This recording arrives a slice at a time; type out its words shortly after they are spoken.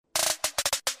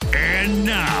And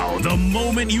now, the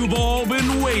moment you've all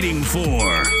been waiting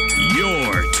for.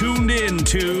 You're tuned in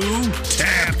to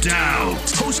Tapped Out.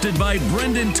 Hosted by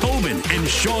Brendan Tobin and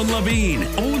Sean Levine.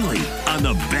 Only on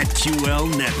the BetQL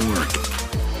Network.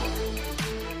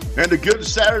 And a good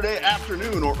Saturday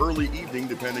afternoon or early evening,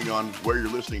 depending on where you're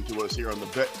listening to us here on the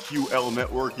BetQL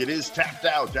Network. It is Tapped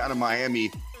Out down in Miami.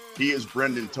 He is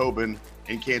Brendan Tobin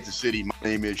in Kansas City. My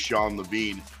name is Sean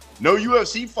Levine. No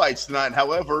UFC fights tonight.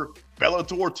 However,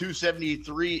 Bellator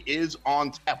 273 is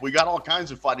on tap. We got all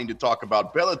kinds of fighting to talk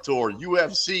about. Bellator,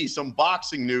 UFC, some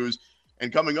boxing news.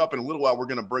 And coming up in a little while, we're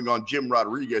going to bring on Jim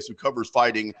Rodriguez, who covers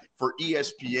fighting for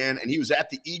ESPN. And he was at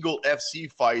the Eagle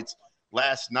FC fights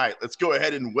last night. Let's go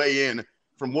ahead and weigh in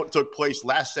from what took place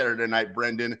last Saturday night,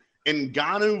 Brendan.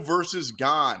 Ngannou versus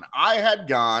Gane. I had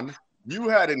Gane. You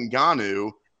had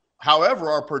Ngannou. However,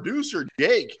 our producer,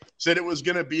 Jake, said it was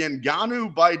going to be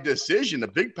Ngannou by decision. A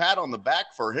big pat on the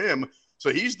back for him.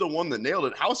 So he's the one that nailed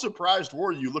it. How surprised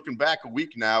were you looking back a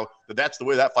week now that that's the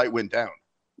way that fight went down?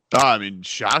 I mean,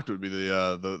 shocked would be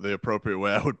the appropriate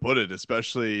way I would put it,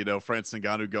 especially, Francis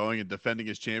Ngannou going and defending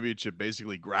his championship,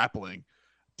 basically grappling.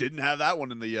 Didn't have that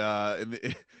one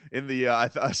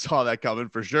I saw that coming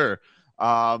for sure.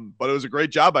 But it was a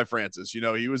great job by Francis.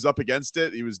 He was up against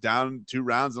it. He was down 2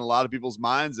 rounds in a lot of people's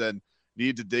minds and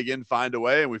needed to dig in, find a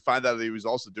way. And we find out that he was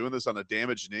also doing this on a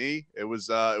damaged knee. It was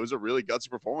a really gutsy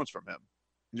performance from him.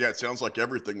 Yeah, it sounds like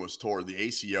everything was torn. The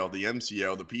ACL, the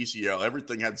MCL, the PCL,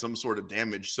 everything had some sort of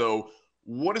damage. So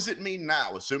what does it mean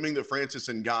now? Assuming that Francis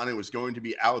Ngannou is going to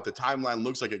be out, the timeline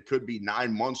looks like it could be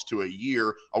 9 months to a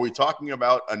year. Are we talking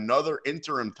about another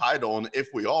interim title? And if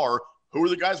we are, who are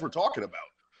the guys we're talking about?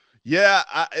 Yeah,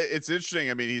 it's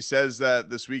interesting. I mean, he says that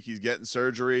this week he's getting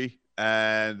surgery,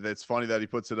 and it's funny that he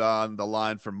puts it on the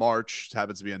line for March. It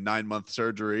happens to be a 9-month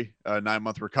surgery, a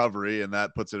 9-month recovery, and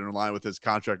that puts it in line with his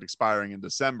contract expiring in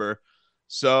December.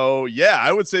 So, yeah,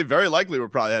 I would say very likely we're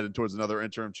probably headed towards another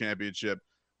interim championship.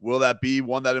 Will that be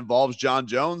one that involves John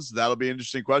Jones? That'll be an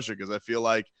interesting question because I feel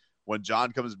like when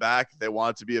John comes back, they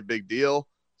want it to be a big deal.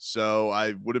 So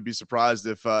I wouldn't be surprised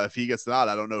if he gets the nod.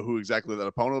 I don't know who exactly that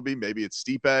opponent will be. Maybe it's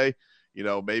Stipe.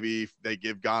 Maybe they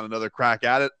give Gane another crack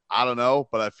at it. I don't know.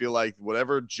 But I feel like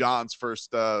whatever John's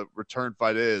first return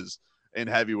fight is in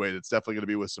heavyweight, it's definitely going to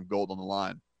be with some gold on the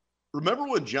line. Remember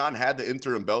when John had the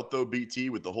interim belt, though, BT,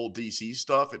 with the whole DC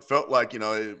stuff? It felt like,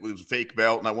 it was a fake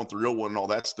belt and I want the real one and all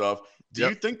that stuff. Do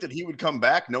you think that he would come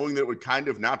back knowing that it would kind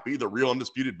of not be the real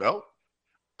undisputed belt?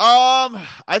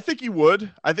 I think he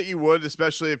would.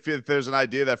 Especially if there's an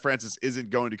idea that Francis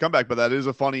isn't going to come back. But that is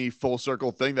a funny full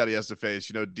circle thing that he has to face.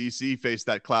 DC faced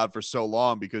that cloud for so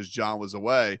long because John was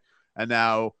away. And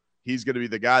now he's going to be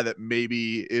the guy that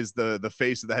maybe is the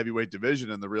face of the heavyweight division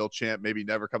and the real champ maybe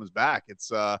never comes back. It's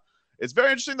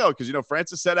very interesting, though, because,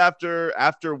 Francis said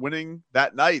after winning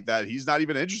that night that he's not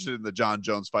even interested in the John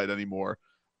Jones fight anymore.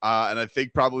 And I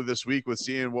think probably this week with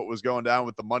seeing what was going down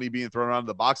with the money being thrown around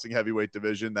the boxing heavyweight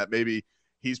division, that maybe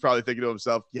he's probably thinking to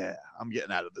himself, yeah, I'm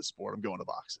getting out of this sport. I'm going to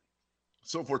boxing.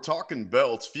 So if we're talking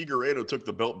belts, Figueiredo took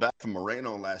the belt back from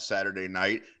Moreno last Saturday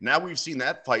night. Now we've seen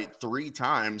that fight 3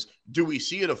 times. Do we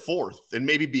see it a 4th and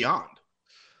maybe beyond?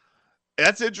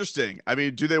 That's interesting. I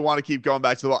mean, do they want to keep going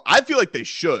back to the ball? I feel like they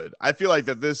should. I feel like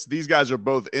that these guys are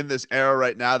both in this era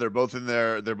right now. They're both in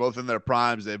their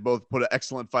primes. They both put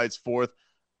excellent fights forth.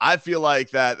 I feel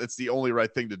like it's the only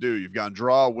right thing to do. You've gone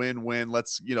draw, win.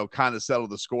 Let's, kind of settle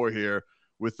the score here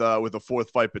with a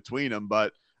 4th fight between them.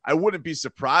 But I wouldn't be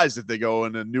surprised if they go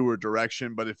in a newer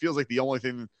direction. But it feels like the only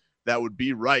thing that would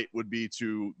be right would be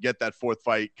to get that 4th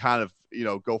fight kind of,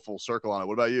 go full circle on it.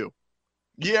 What about you?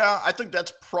 Yeah, I think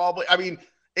that's probably,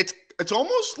 it's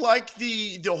almost like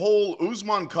the whole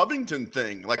Usman Covington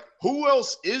thing. Like, who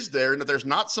else is there? And if there's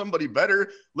not somebody better,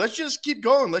 let's just keep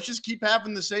going. Let's just keep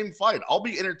having the same fight. I'll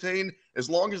be entertained as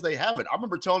long as they have it. I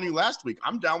remember telling you last week,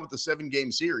 I'm down with the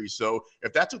 7-game series. So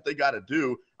if that's what they got to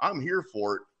do, I'm here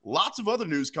for it. Lots of other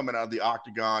news coming out of the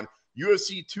Octagon.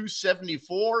 UFC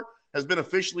 274 has been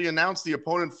officially announced. The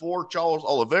opponent for Charles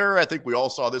Oliveira. I think we all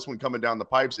saw this one coming down the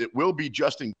pipes. It will be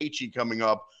Justin Gaethje coming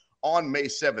up on May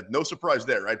 7th. No surprise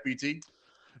there, right, BT?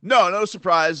 No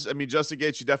surprise. I mean, Justin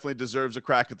Gaethje definitely deserves a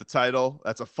crack at the title.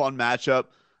 That's a fun matchup.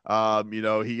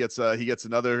 He gets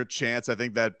another chance. I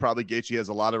think that probably Gaethje has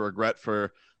a lot of regret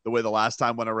for the way the last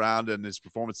time went around and his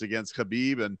performance against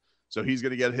Khabib. And so he's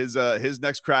going to get his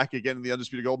next crack again in the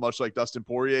undisputed gold, much like Dustin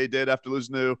Poirier did after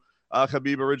losing to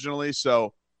Khabib originally.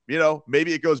 So,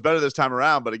 maybe it goes better this time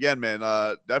around. But again, man,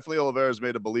 definitely Oliveira's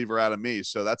made a believer out of me.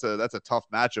 So that's a tough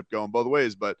matchup going both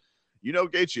ways. But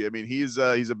Gaethje, I mean, he's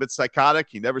a bit psychotic.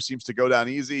 He never seems to go down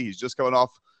easy. He's just coming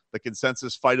off the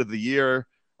consensus fight of the year.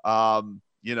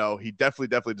 he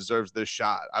definitely deserves this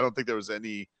shot. I don't think there was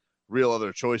any real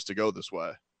other choice to go this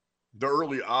way. The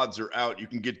early odds are out. You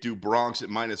can get Du Bronx at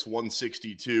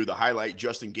 -162. The highlight,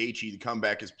 Justin Gaethje, the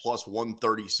comeback is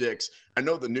 +136. I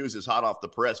know the news is hot off the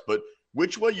press, but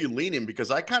which way you leaning?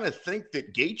 Because I kind of think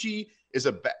that Gaethje is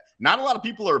not a lot of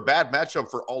people are a bad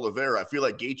matchup for Oliveira. I feel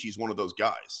like Gaethje is one of those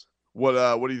guys. What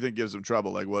do you think gives him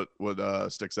trouble? Like what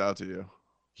sticks out to you?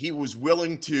 He was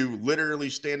willing to literally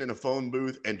stand in a phone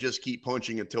booth and just keep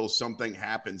punching until something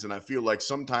happens. And I feel like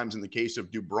sometimes in the case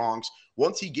of Du Bronx,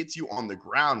 once he gets you on the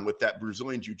ground with that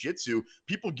Brazilian jiu-jitsu,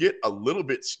 people get a little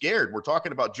bit scared. We're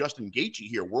talking about Justin Gaethje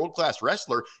here, world-class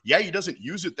wrestler. Yeah, he doesn't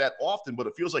use it that often, but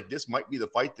it feels like this might be the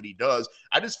fight that he does.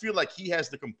 I just feel like he has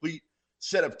the complete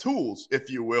set of tools, if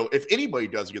you will, if anybody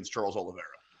does against Charles Oliveira.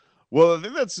 Well, I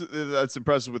think that's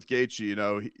impressive with Gaethje.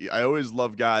 I always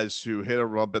love guys who hit a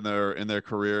rump in their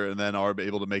career and then are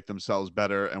able to make themselves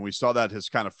better. And we saw that his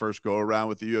kind of first go around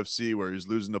with the UFC, where he was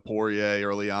losing to Poirier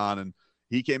early on, and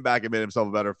he came back and made himself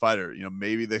a better fighter.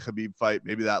 Maybe the Khabib fight,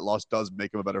 maybe that loss does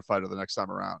make him a better fighter the next time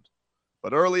around.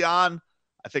 But early on,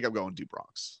 I think I'm going Du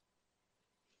Bronx.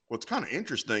 What's kind of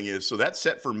interesting is, so that's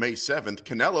set for May 7th.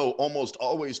 Canelo almost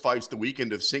always fights the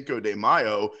weekend of Cinco de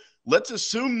Mayo. Let's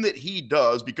assume that he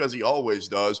does, because he always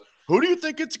does. Who do you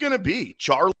think it's going to be?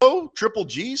 Charlo, Triple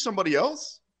G, somebody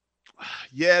else?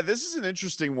 Yeah, this is an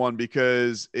interesting one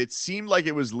because it seemed like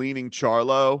it was leaning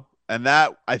Charlo, and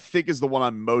that I think is the one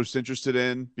I'm most interested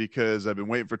in because I've been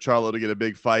waiting for Charlo to get a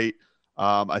big fight.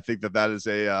 I think that is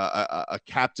a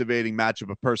captivating matchup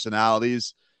of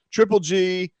personalities. Triple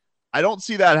G, I don't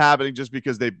see that happening just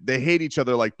because they hate each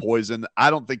other like poison. I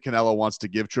don't think Canelo wants to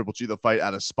give Triple G the fight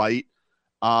out of spite.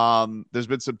 There's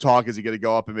been some talk, is he going to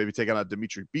go up and maybe take on a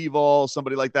Dimitri Bivol,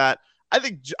 somebody like that? I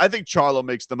think Charlo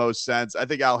makes the most sense. I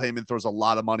think Al Heyman throws a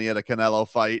lot of money at a Canelo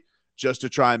fight just to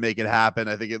try and make it happen.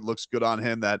 I think it looks good on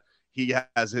him that he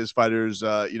has his fighters,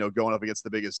 going up against the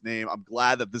biggest name. I'm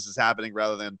glad that this is happening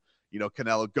rather than,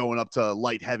 Canelo going up to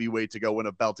light heavyweight to go win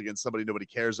a belt against somebody nobody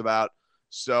cares about.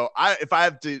 So if I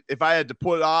had to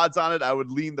put odds on it, I would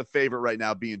lean the favorite right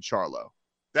now being Charlo.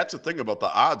 That's the thing about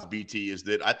the odds, BT, is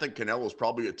that I think Canelo's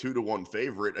probably a 2-1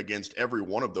 favorite against every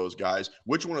one of those guys.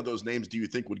 Which one of those names do you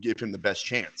think would give him the best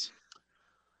chance?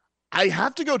 I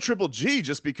have to go Triple G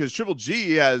just because Triple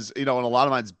G has, in a lot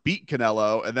of minds beat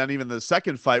Canelo. And then even the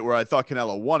second fight where I thought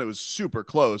Canelo won, it was super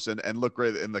close and looked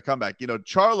great in the comeback.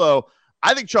 Charlo,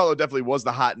 I think Charlo definitely was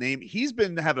the hot name. He's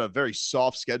been having a very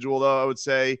soft schedule, though, I would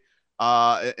say.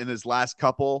 In his last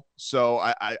couple. So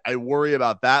I worry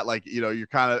about that. Like, you're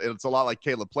it's a lot like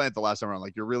Caleb Plant the last time around.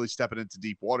 Like, you're really stepping into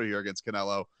deep water here against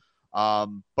Canelo.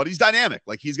 But he's dynamic.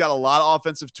 Like, he's got a lot of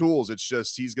offensive tools. It's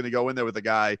just, he's going to go in there with a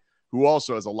guy who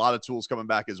also has a lot of tools coming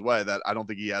back his way that I don't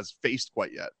think he has faced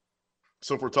quite yet.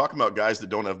 So if we're talking about guys that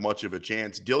don't have much of a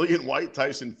chance, Dillian White,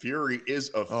 Tyson Fury is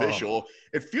official.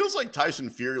 It feels like Tyson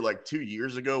Fury, like 2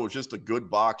 years ago, was just a good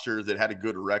boxer that had a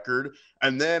good record.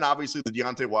 And then obviously the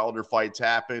Deontay Wilder fights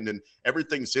happened and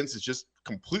everything since is just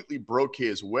completely broke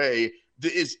his way.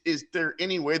 Is there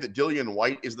any way that Dillian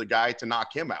White is the guy to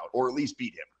knock him out or at least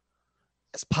beat him?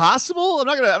 It's possible. I'm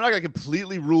not gonna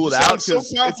completely rule it out. I'm so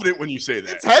confident when you say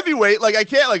that. It's heavyweight. Like, I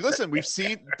can't, listen, we've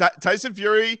seen Tyson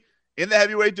Fury in the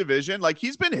heavyweight division. Like,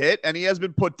 he's been hit and he has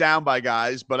been put down by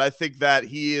guys, but I think that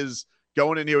he is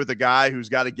going in here with a guy who's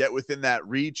got to get within that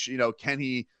reach. Can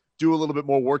he do a little bit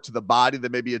more work to the body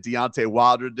than maybe a Deontay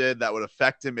Wilder did that would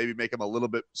affect him, maybe make him a little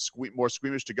bit more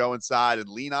squeamish to go inside and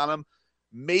lean on him?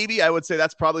 Maybe I would say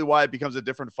that's probably why it becomes a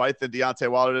different fight than Deontay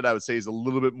Wilder did. I would say he's a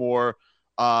little bit more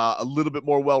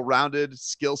well-rounded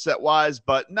skill set wise,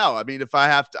 but no, I mean, if I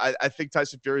have to, I think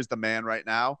Tyson Fury is the man right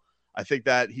now. I think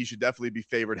that he should definitely be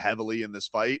favored heavily in this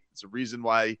fight. It's a reason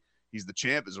why he's the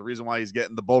champ. There's a reason why he's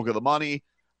getting the bulk of the money.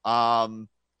 And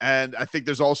I think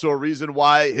there's also a reason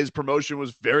why his promotion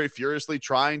was very furiously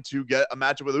trying to get a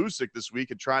matchup with Usyk this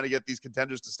week and trying to get these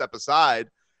contenders to step aside.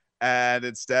 And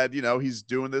instead, he's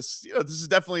doing this. This is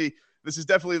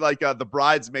definitely like the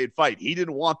bridesmaid fight. He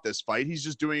didn't want this fight. He's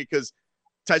just doing it because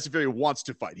Tyson Fury wants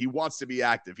to fight. He wants to be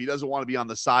active. He doesn't want to be on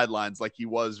the sidelines like he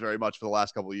was very much for the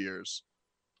last couple of years.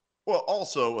 Well,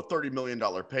 also a $30 million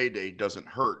payday doesn't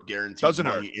hurt, guaranteed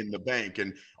money in the bank.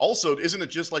 And also, isn't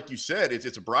it just like you said,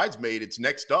 it's a bridesmaid, it's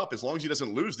next up. As long as he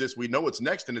doesn't lose this, we know what's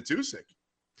next, and it's Usyk.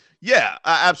 Yeah,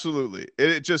 absolutely.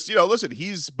 It just, listen,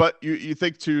 but you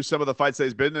think to some of the fights that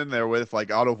he's been in there with,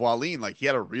 like Otto Wallin, like he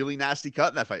had a really nasty cut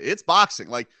in that fight. It's boxing.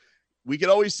 Like, we could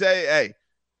always say,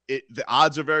 hey, the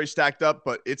odds are very stacked up,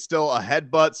 but it's still a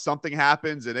headbutt. Something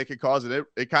happens and it could cause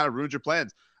it kind of ruins your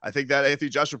plans. I think that Anthony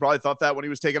Joshua probably thought that when he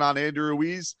was taking on Andrew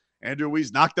Ruiz, Andrew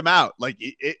Ruiz knocked him out. Like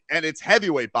and it's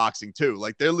heavyweight boxing too.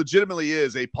 Like there legitimately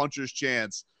is a puncher's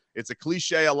chance. It's a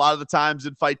cliche a lot of the times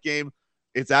in fight game.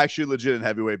 It's actually legit in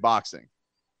heavyweight boxing.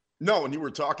 No, when you were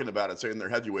talking about it, saying they're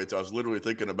heavyweights, I was literally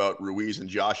thinking about Ruiz and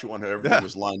Joshua and how everything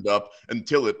was lined up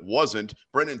until it wasn't.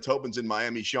 Brendan Tobin's in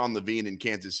Miami, Sean Levine in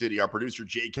Kansas City, our producer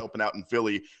Jake helping out in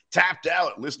Philly. Tapped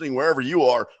out, listening wherever you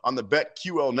are on the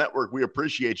BetQL network. We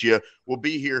appreciate you. We'll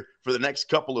be here for the next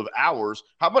couple of hours.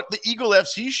 How about the Eagle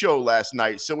FC show last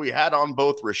night? So we had on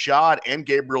both Rashad and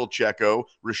Gabriel Checo.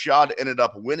 Rashad ended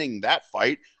up winning that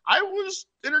fight. I was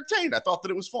entertained. I thought that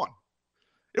it was fun.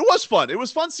 It was fun. It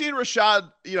was fun seeing Rashad,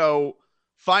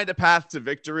 find a path to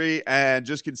victory and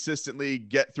just consistently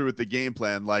get through with the game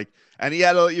plan. And he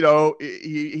had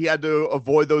he had to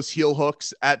avoid those heel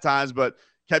hooks at times, but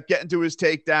kept getting to his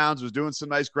takedowns, was doing some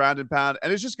nice ground and pound.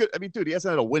 And it's just good. I mean, dude, he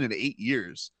hasn't had a win in 8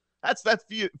 years. That's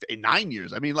 9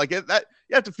 years. I mean, that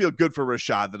you have to feel good for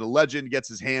Rashad that a legend gets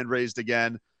his hand raised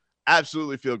again.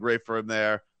 Absolutely feel great for him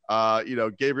there.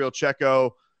 Gabriel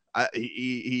Checo,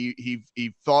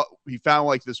 he thought he found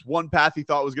like this one path he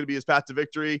thought was going to be his path to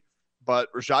victory,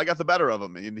 but Rashad got the better of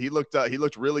him, and he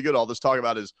looked really good. All this talk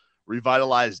about his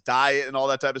revitalized diet and all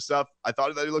that type of stuff, I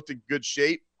thought that he looked in good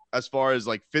shape as far as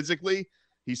like physically.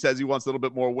 He says he wants a little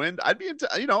bit more wind. I'd be into,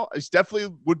 I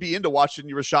definitely would be into watching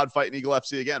Rashad fight in Eagle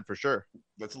FC again for sure.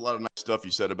 That's a lot of nice stuff you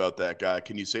said about that guy.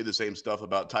 Can you say the same stuff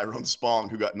about Tyrone Spong,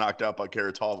 who got knocked out by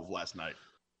Karatov last night?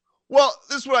 Well,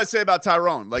 this is what I say about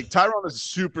Tyrone. Like Tyrone is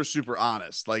super, super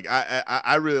honest. Like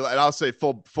I really, and I'll say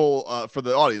full for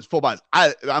the audience, full bias.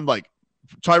 I'm like,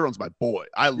 Tyrone's my boy.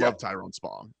 I love Tyrone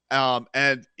Spong.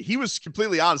 And he was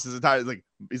completely honest his entire,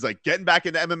 he's like, getting back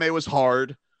into MMA was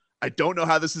hard. I don't know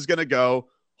how this is going to go.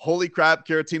 Holy crap,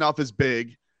 Karatinov is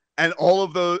big. And all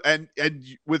of those, and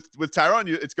with Tyrone,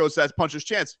 it goes to that puncher's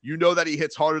chance. You know that he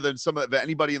hits harder than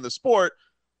anybody in the sport,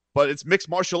 but it's mixed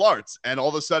martial arts. And all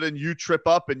of a sudden you trip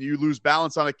up and you lose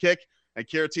balance on a kick, and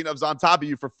Karatinov's on top of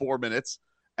you for 4 minutes,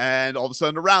 and all of a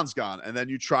sudden the round's gone. And then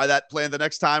you try that plan the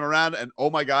next time around, and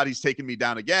oh my God, he's taking me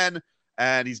down again,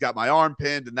 and he's got my arm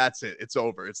pinned, and that's it. It's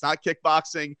over. It's not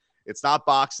kickboxing. It's not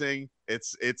boxing.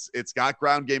 It's got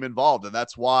ground game involved, and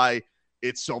that's why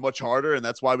it's so much harder, and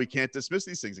that's why we can't dismiss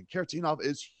these things. And Karatinov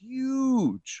is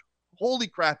huge. Holy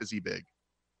crap, is he big.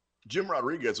 Jim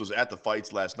Rodriguez was at the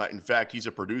fights last night. In fact, he's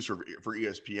a producer for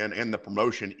ESPN and the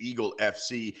promotion Eagle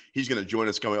FC. He's going to join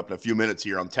us coming up in a few minutes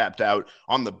here on Tapped Out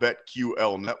on the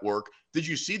BetQL network. Did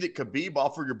you see that Khabib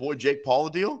offered your boy Jake Paul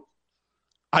a deal?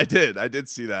 I did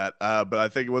see that, but I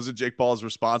think it wasn't Jake Paul's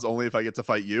response, only if I get to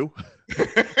fight you.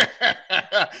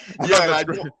 Yeah,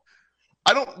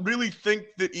 I don't really think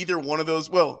that either one of those,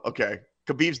 well, okay,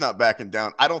 Khabib's not backing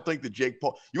down. I don't think that Jake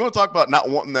Paul, you want to talk about not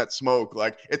wanting that smoke.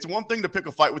 Like, it's one thing to pick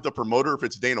a fight with the promoter if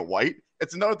it's Dana White.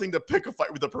 It's another thing to pick a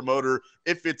fight with the promoter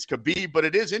if it's Khabib. But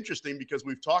it is interesting because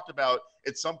we've talked about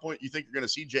at some point you think you're going to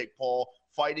see Jake Paul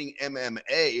fighting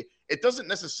MMA. It doesn't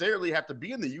necessarily have to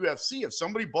be in the UFC. If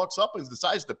somebody bucks up and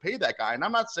decides to pay that guy, and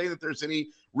I'm not saying that there's any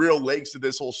real legs to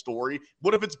this whole story.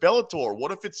 What if it's Bellator?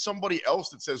 What if it's somebody else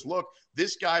that says, look,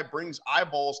 this guy brings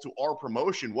eyeballs to our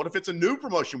promotion? What if it's a new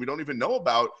promotion we don't even know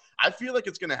about? I feel like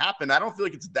it's going to happen. I don't feel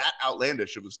like it's that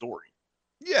outlandish of a story.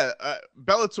 Yeah,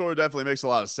 Bellator definitely makes a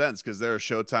lot of sense because they're a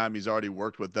Showtime. He's already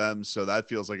worked with them, so that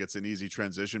feels like it's an easy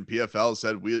transition. PFL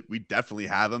said we definitely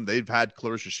have him. They've had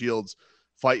Clarissa Shields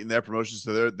fight in their promotions,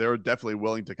 so they're definitely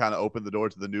willing to kind of open the door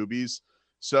to the newbies.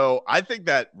 So I think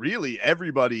that really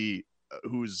everybody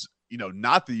who's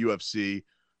not the UFC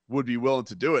would be willing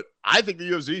to do it. I think the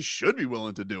UFC should be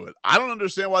willing to do it. I don't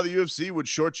understand why the UFC would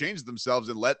shortchange themselves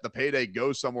and let the payday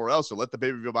go somewhere else or let the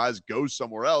pay-per-view buys go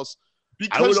somewhere else.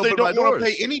 Because they don't want to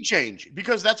pay any change,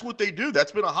 because that's what they do.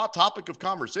 That's been a hot topic of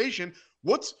conversation.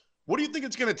 What do you think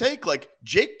it's going to take? Like,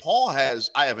 Jake Paul has,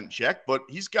 I haven't checked, but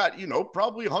he's got,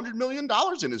 probably $100 million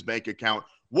in his bank account.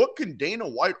 What can Dana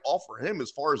White offer him as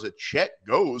far as a check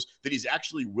goes that he's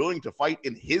actually willing to fight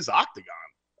in his octagon?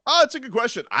 Oh, it's a good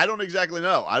question. I don't exactly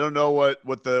know. I don't know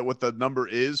what the number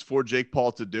is for Jake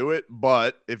Paul to do it,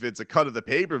 but if it's a cut of the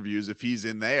pay-per-views, if he's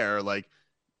in there, like,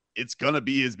 it's going to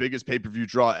be his biggest pay-per-view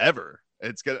draw ever.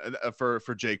 It's going to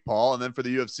for Jake Paul. And then for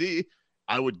the UFC,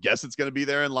 I would guess it's going to be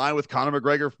there in line with Conor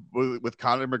McGregor, with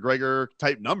Conor McGregor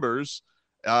type numbers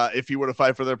if he were to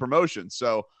fight for their promotion.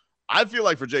 So I feel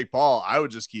like for Jake Paul, I would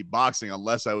just keep boxing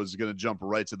unless I was going to jump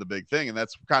right to the big thing. And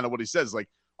that's kind of what he says. Like,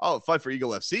 I'll fight for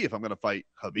Eagle FC if I'm going to fight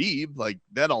Khabib. Like,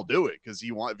 then I'll do it because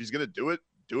if he's going to do it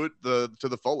to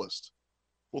the fullest.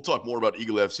 We'll talk more about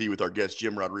Eagle FC with our guest,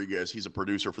 Jim Rodriguez. He's a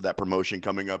producer for that promotion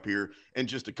coming up here in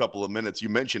just a couple of minutes. You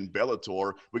mentioned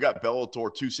Bellator. We got Bellator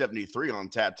 273 on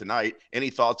tap tonight. Any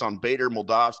thoughts on Bader,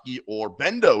 Moldavsky, or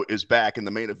Bendo is back in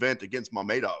the main event against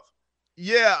Mamedov?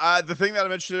 Yeah, the thing that I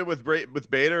mentioned with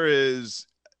Bader is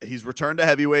he's returned to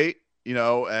heavyweight,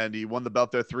 and he won the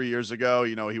belt there 3 years ago.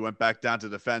 He went back down to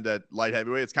defend at light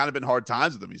heavyweight. It's kind of been hard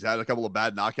times with him. He's had a couple of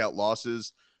bad knockout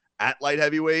losses at light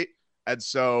heavyweight. And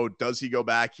so does he go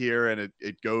back here and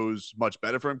it goes much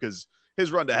better for him? Because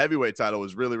his run to heavyweight title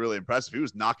was really, really impressive. He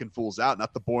was knocking fools out,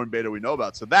 not the boring Bader we know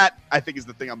about. So that, I think, is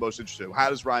the thing I'm most interested in.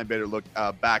 How does Ryan Bader look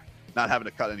back, not having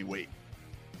to cut any weight?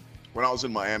 When I was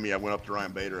in Miami, I went up to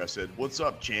Ryan Bader. I said, "What's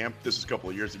up, champ?" This is a couple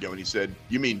of years ago. And he said,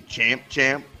 "You mean champ?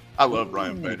 I love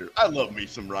Ryan Bader. I love me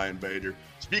some Ryan Bader."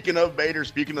 Speaking of Bader,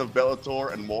 speaking of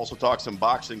Bellator, and we'll also talk some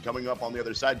boxing coming up on the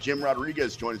other side. Jim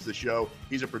Rodriguez joins the show.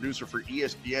 He's a producer for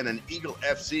ESPN and Eagle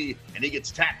FC, and he gets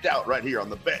tapped out right here on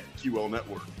the BetQL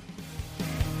Network.